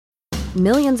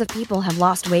Millions of people have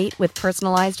lost weight with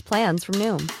personalized plans from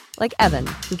Noom. Like Evan,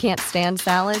 who can't stand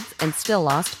salads and still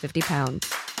lost 50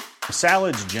 pounds.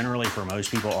 Salads generally for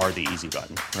most people are the easy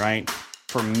button, right?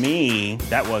 For me,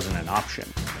 that wasn't an option.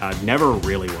 I never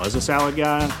really was a salad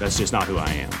guy. That's just not who I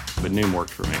am. But Noom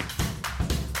worked for me.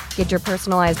 Get your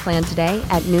personalized plan today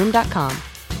at Noom.com.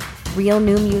 Real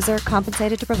Noom user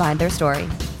compensated to provide their story.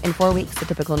 In 4 weeks, the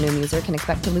typical Noom user can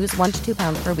expect to lose 1 to 2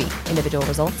 pounds per week. Individual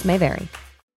results may vary.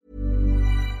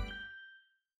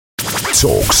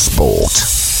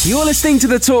 talkSPORT. You're listening to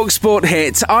the talkSPORT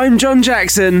hit. I'm John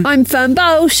Jackson. I'm Fern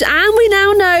Bolsch, and we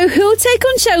now know who'll take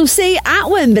on Chelsea at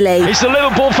Wembley. It's the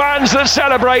Liverpool fans that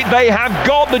celebrate. They have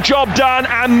got the job done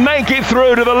and make it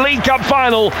through to the League Cup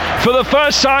final for the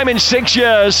first time in 6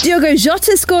 years. Diogo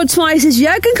Jota scored twice as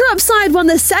Jurgen Klopp's side won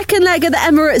the second leg of the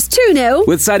Emirates 2-0.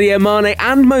 With Sadio Mane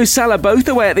and Mo Salah both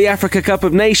away at the Africa Cup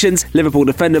of Nations, Liverpool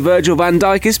defender Virgil van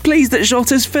Dijk is pleased that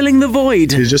Jota's filling the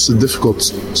void. He's just a difficult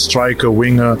striker,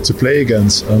 winger to play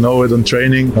against. I know it on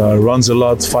training, runs a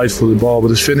lot, fights for the ball, but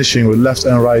his finishing with left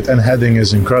and right and heading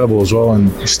is incredible as well, and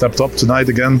he stepped up tonight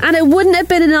again. And it wouldn't have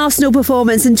been an Arsenal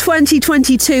performance in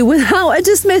 2022 without a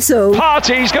dismissal.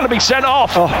 Partey's going to be sent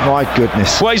off. Oh my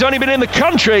goodness. Well, he's only been in the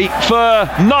country for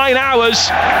 9 hours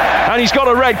and he's got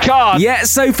a red card. Yet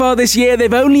so far this year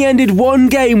they've only ended one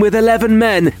game with 11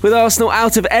 men. With Arsenal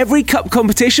out of every cup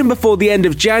competition before the end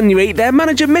of January, their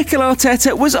manager Mikel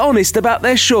Arteta was honest about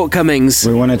their shortcomings.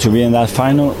 We wanted to be in that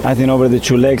final. I think over the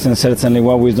 2 legs, and certainly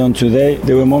what we've done today,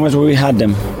 there were moments where we had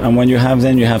them, and when you have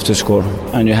them you have to score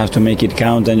and you have to make it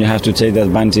count and you have to take the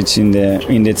advantage in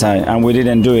the tie, and we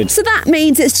didn't do it. So that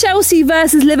means it's Chelsea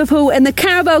versus Liverpool in the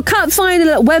Carabao Cup final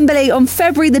at Wembley on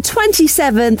February the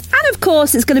 27th, and of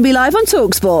course it's going to be live on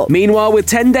talkSPORT. Meanwhile, with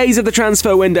 10 days of the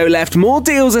transfer window left, more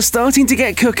deals are starting to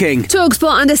get cooking.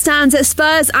 talkSPORT understands that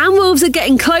Spurs and Wolves are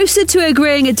getting closer to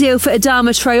agreeing a deal for Adama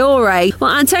Traore,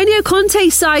 while Antonio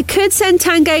Conte's side could send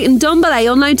Tanguy and Ndombele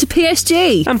on loan to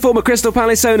PSG. And former Crystal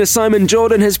Palace owner Simon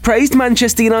Jordan has praised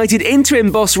Manchester United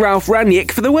interim boss Ralph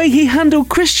Rangnick for the way he handled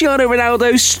Cristiano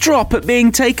Ronaldo's strop at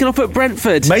being taken off at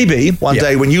Brentford. Maybe one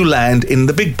day when you land in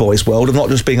the big boys world of not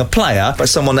just being a player, but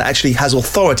someone that actually has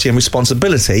authority and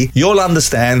responsibility, you'll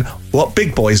understand what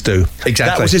big boys do. Exactly.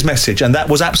 That was his message, and that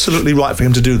was absolutely right for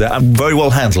him to do that, and very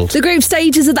well handled. The group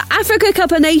stages of the Africa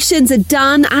Cup of Nations are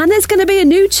done, and there's going to be a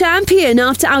new champion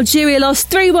after Algeria lost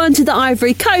 3-1 to the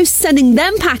Ivory Coast, sending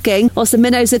them packing, whilst the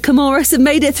Minnows of Comoros have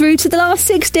made it through to the last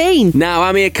 16. Now,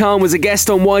 Amir Khan was a guest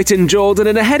on White and Jordan,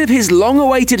 and ahead of his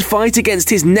long-awaited fight against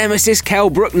his nemesis Kell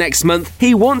Brook next month,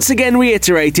 he once again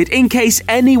reiterated, in case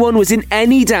anyone was in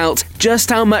any doubt, just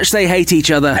how much they hate each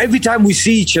other. Every time we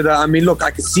see each other, I mean, look,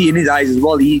 I can see in his eyes as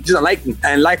well, he doesn't like me.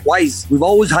 And likewise, we've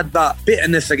always had that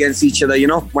bitterness against each other, you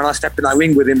know. When I step in that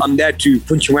ring with him, I'm there to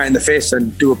punch him right in the face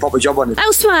and do a proper job on him.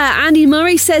 Elsewhere, Andy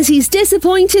Murray says he's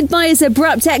disappointed by his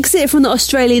abrupt exit from the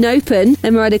Australian Open.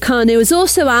 Emma Raducanu was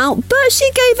also out, but she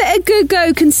gave it a good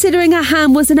go considering her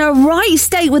hand was in a right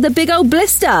state with a big old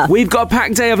blister. We've got a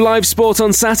packed day of live sport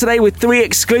on Saturday with 3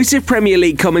 exclusive Premier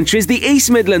League commentaries, the East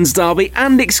Midlands derby,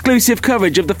 and exclusive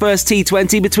coverage of the first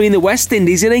T20 between the West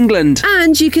Indies and England.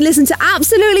 And you can listen to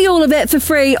absolutely all of it for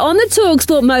free on the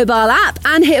talkSPORT mobile app,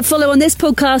 and hit follow on this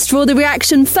podcast for all the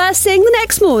reaction first thing the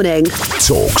next morning.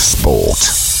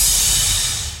 talkSPORT.